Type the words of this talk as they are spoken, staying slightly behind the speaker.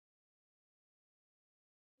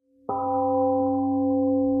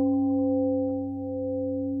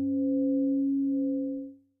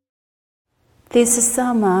This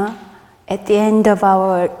summer, at the end of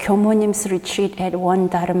our Kyomonim's retreat at One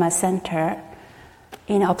Dharma Center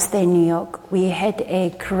in upstate New York, we had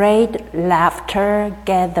a great laughter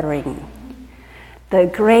gathering. The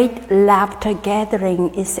Great Laughter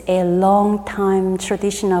Gathering is a long-time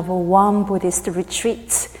tradition of Won Buddhist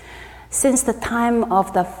retreats since the time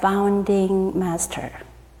of the founding master.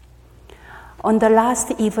 On the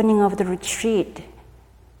last evening of the retreat,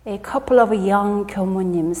 a couple of young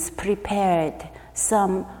Kyomonims prepared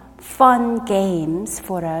some fun games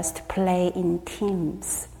for us to play in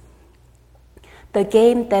teams. The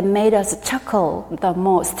game that made us chuckle the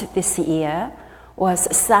most this year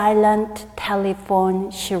was silent telephone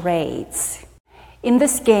charades. In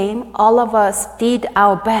this game, all of us did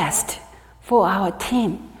our best for our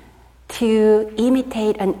team to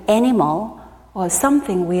imitate an animal or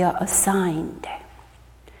something we are assigned.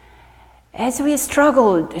 As we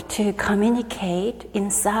struggled to communicate in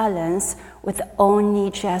silence with only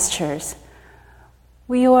gestures,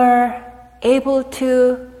 we were able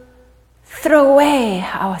to throw away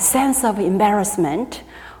our sense of embarrassment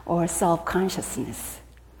or self-consciousness.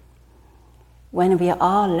 When we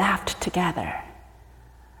all laughed together,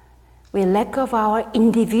 we let go of our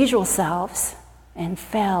individual selves and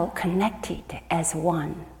felt connected as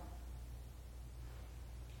one.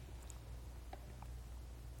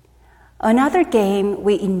 Another game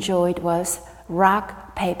we enjoyed was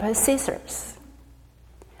rock, paper, scissors.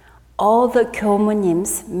 All the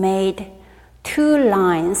Kyomonims made 2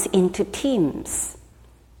 lines into teams.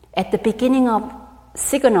 At the beginning of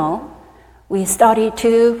signal, we started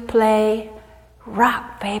to play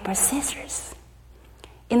rock, paper, scissors.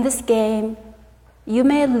 In this game, you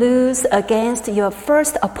may lose against your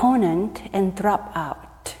first opponent and drop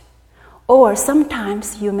out. Or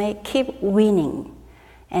sometimes you may keep winning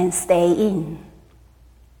and stay in.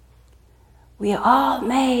 We all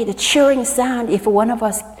made a cheering sound if one of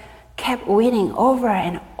us kept winning over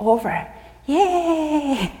and over.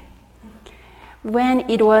 Yay! When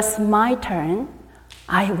it was my turn,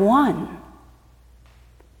 I won.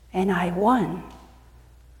 And I won.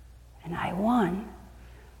 And I won.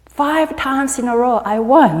 5 times in a row, I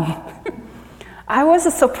won. I was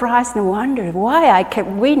surprised and wondered why I kept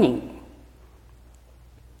winning.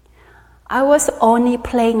 I was only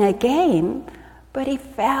playing a game, but it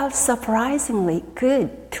felt surprisingly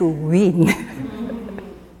good to win.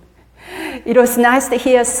 It was nice to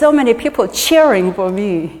hear so many people cheering for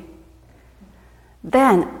me.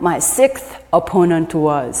 Then my 6th opponent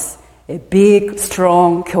was a big,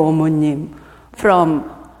 strong Kyomonim from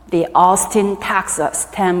the Austin, Texas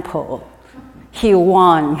temple. He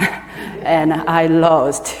won, and I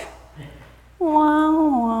lost. Wow,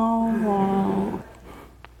 wow, wow.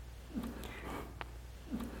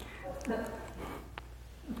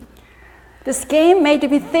 This game made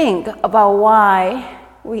me think about why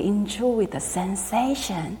we enjoy the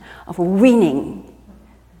sensation of winning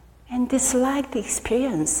and dislike the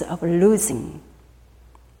experience of losing,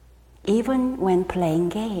 even when playing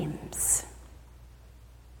games.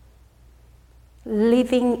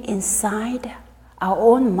 Living inside our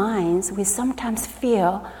own minds, we sometimes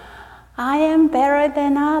feel, I am better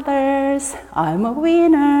than others, I'm a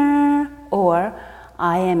winner, or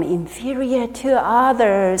I am inferior to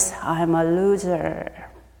others, I'm a loser.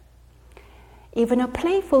 Even a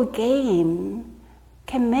playful game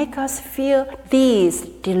can make us feel these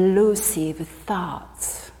delusive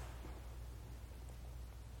thoughts.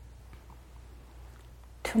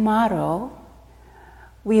 Tomorrow,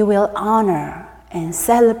 we will honor and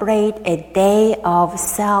celebrate a day of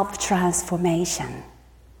self-transformation.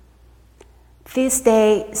 This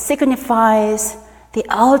day signifies the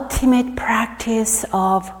ultimate practice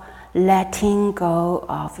of letting go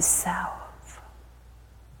of self.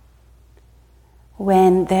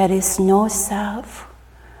 When there is no self,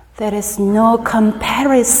 there is no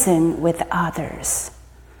comparison with others,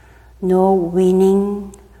 no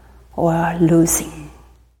winning or losing.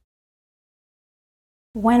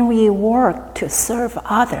 When we work to serve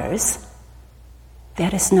others,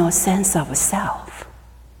 there is no sense of self.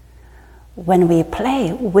 When we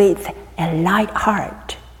play with a light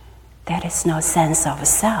heart, there is no sense of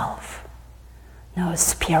self, no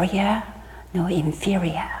superior, no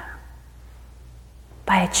inferior.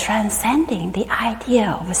 By transcending the idea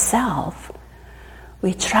of self,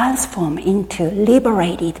 we transform into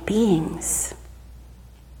liberated beings.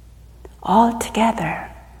 All together,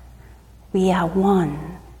 we are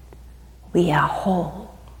one, we are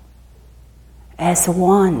whole. As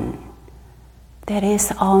one, there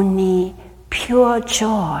is only pure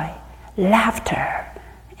joy, laughter,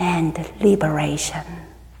 and liberation.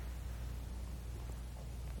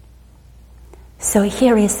 So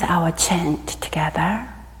here is our chant together.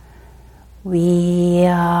 We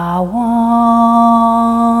are one.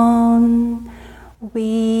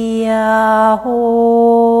 We are whole.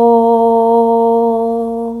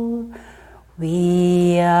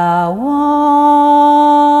 We are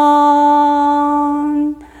one.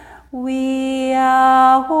 We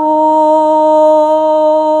are whole.